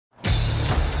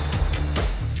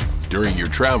During your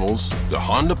travels, the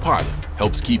Honda Pilot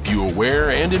helps keep you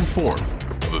aware and informed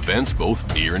of events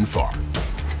both near and far.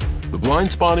 The blind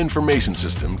spot information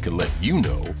system can let you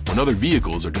know when other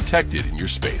vehicles are detected in your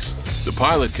space. The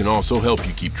Pilot can also help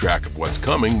you keep track of what's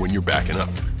coming when you're backing up.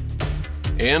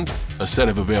 And a set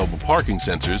of available parking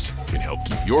sensors can help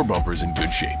keep your bumpers in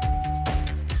good shape.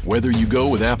 Whether you go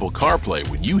with Apple CarPlay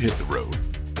when you hit the road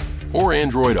or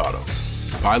Android Auto,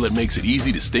 Pilot makes it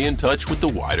easy to stay in touch with the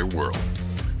wider world.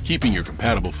 Keeping your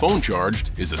compatible phone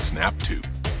charged is a snap too.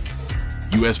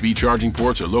 USB charging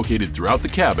ports are located throughout the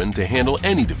cabin to handle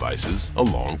any devices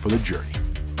along for the journey.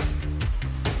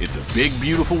 It's a big,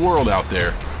 beautiful world out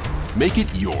there. Make it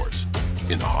yours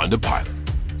in the Honda Pilot.